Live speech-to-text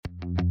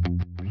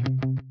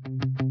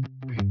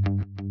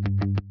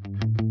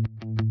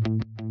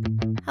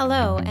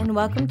Hello, and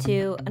welcome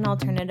to An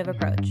Alternative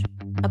Approach,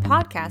 a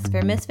podcast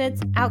for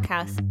misfits,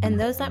 outcasts, and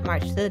those that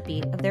march to the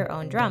beat of their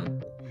own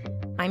drum.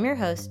 I'm your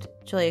host,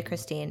 Julia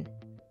Christine,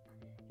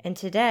 and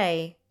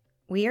today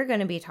we are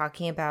going to be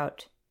talking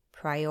about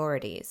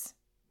priorities.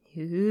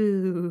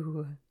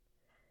 Ooh.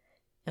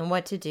 And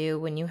what to do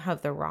when you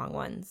have the wrong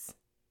ones.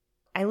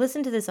 I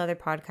listened to this other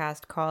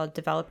podcast called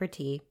Developer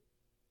Tea.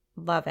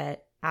 Love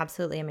it.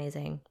 Absolutely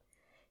amazing.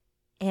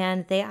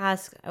 And they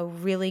ask a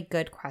really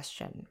good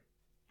question.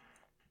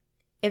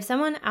 If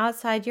someone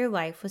outside your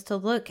life was to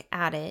look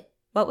at it,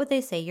 what would they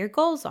say your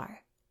goals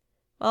are?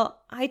 Well,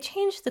 I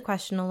changed the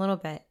question a little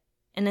bit,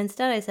 and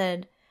instead I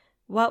said,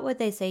 what would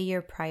they say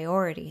your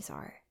priorities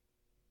are?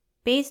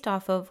 Based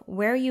off of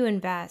where you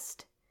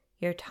invest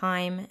your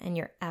time and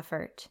your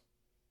effort,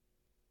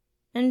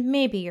 and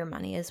maybe your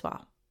money as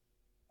well.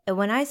 And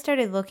when I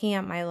started looking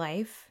at my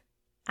life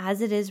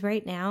as it is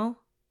right now,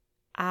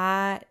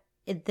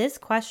 this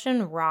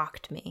question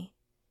rocked me.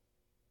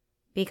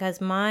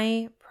 Because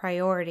my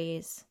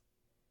priorities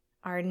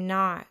are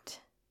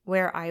not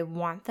where I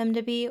want them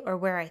to be or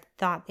where I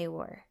thought they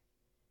were.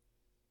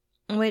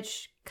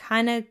 Which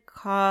kind of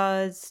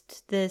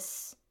caused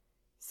this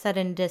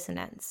sudden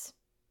dissonance,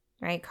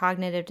 right?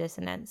 Cognitive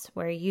dissonance,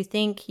 where you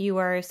think you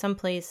are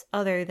someplace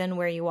other than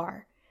where you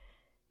are.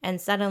 And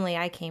suddenly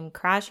I came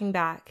crashing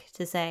back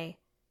to say,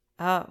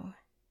 oh,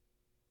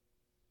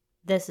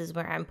 this is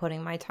where I'm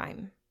putting my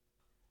time.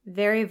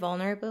 Very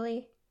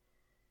vulnerably,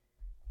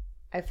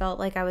 I felt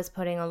like I was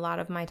putting a lot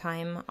of my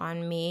time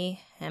on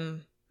me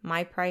and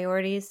my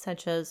priorities,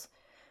 such as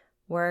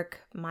work,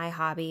 my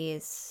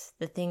hobbies,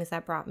 the things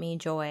that brought me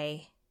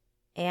joy,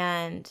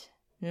 and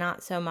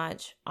not so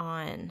much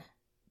on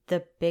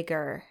the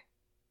bigger,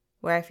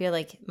 where I feel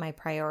like my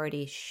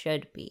priorities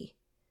should be.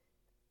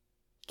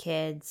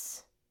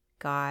 Kids,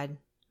 God,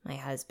 my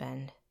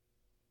husband,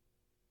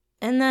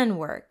 and then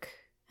work,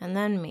 and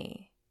then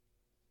me.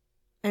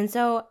 And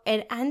so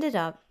it ended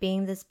up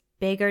being this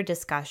bigger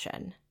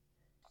discussion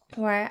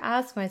where I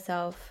ask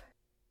myself,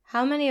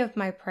 how many of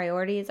my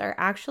priorities are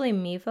actually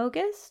me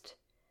focused?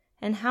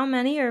 And how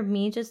many are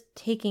me just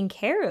taking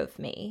care of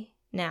me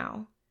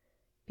now?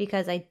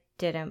 Because I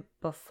didn't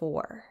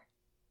before.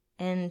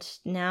 And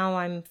now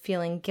I'm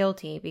feeling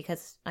guilty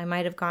because I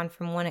might have gone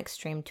from one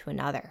extreme to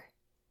another.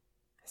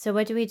 So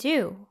what do we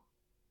do?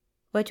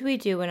 What do we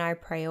do when our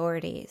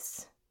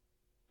priorities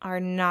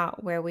are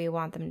not where we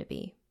want them to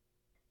be?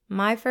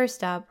 My first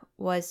step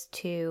was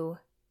to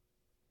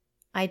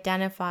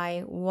identify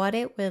what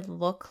it would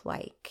look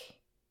like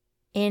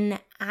in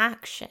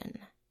action,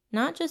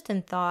 not just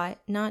in thought,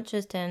 not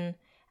just in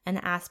an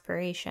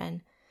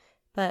aspiration,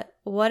 but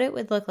what it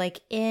would look like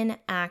in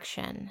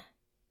action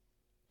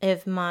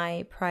if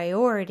my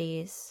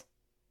priorities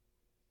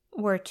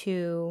were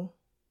to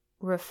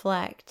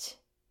reflect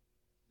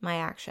my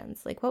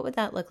actions. Like, what would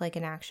that look like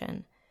in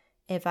action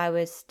if I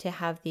was to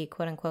have the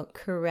quote-unquote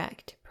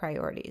correct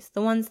priorities,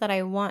 the ones that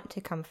I want to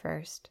come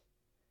first?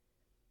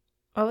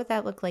 What would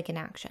that look like in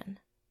action?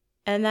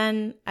 And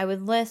then I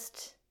would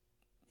list,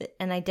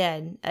 and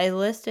I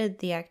listed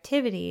the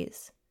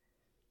activities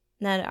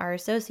that are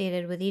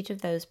associated with each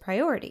of those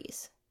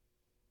priorities.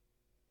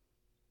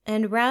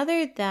 And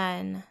rather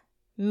than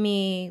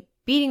me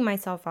beating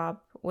myself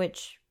up,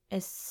 which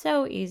is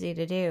so easy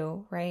to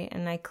do, right?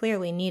 And I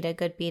clearly need a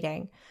good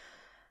beating.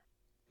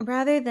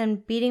 Rather than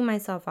beating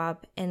myself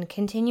up and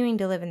continuing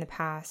to live in the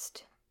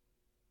past,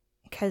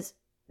 because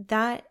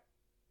that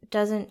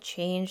doesn't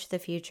change the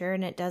future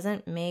and it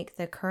doesn't make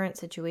the current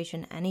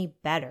situation any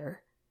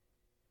better.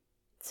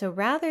 So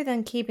rather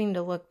than keeping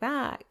to look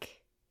back,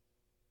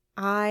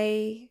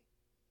 I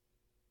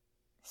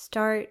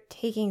start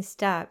taking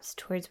steps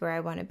towards where I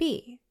want to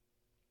be.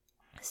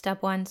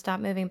 Step 1, stop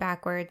moving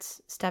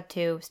backwards. Step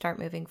 2, start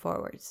moving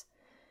forwards.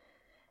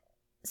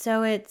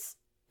 So it's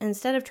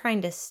instead of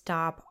trying to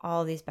stop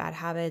all these bad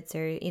habits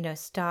or,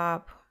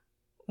 stop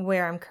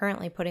where I'm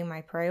currently putting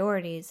my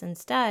priorities,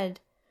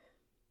 instead,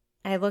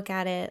 I look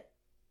at it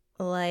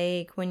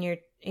like when you're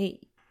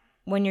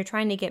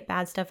trying to get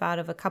bad stuff out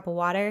of a cup of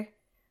water.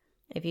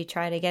 If you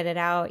try to get it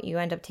out, you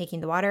end up taking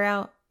the water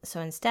out.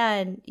 So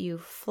instead, you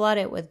flood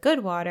it with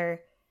good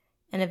water,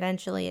 and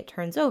eventually it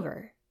turns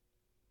over.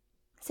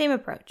 Same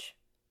approach,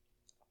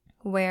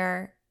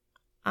 where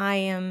I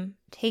am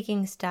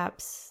taking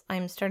steps.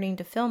 I'm starting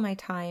to fill my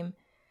time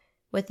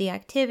with the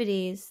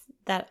activities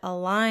that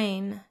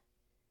align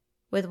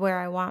with where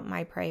I want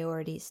my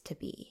priorities to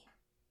be.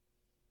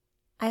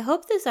 I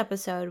hope this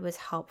episode was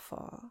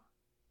helpful.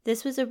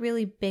 This was a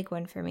really big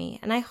one for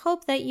me, and I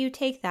hope that you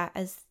take that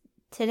as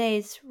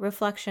today's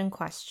reflection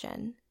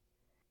question.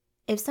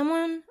 If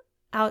someone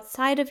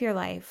outside of your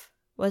life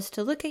was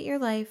to look at your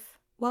life,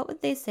 what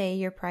would they say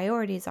your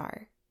priorities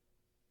are?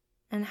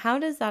 And how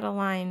does that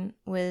align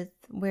with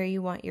where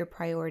you want your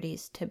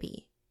priorities to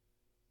be?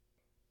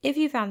 If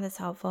you found this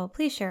helpful,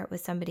 please share it with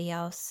somebody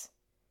else.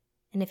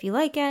 And if you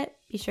like it,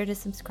 be sure to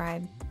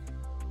subscribe.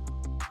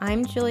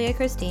 I'm Julia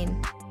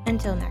Christine.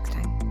 Until next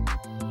time.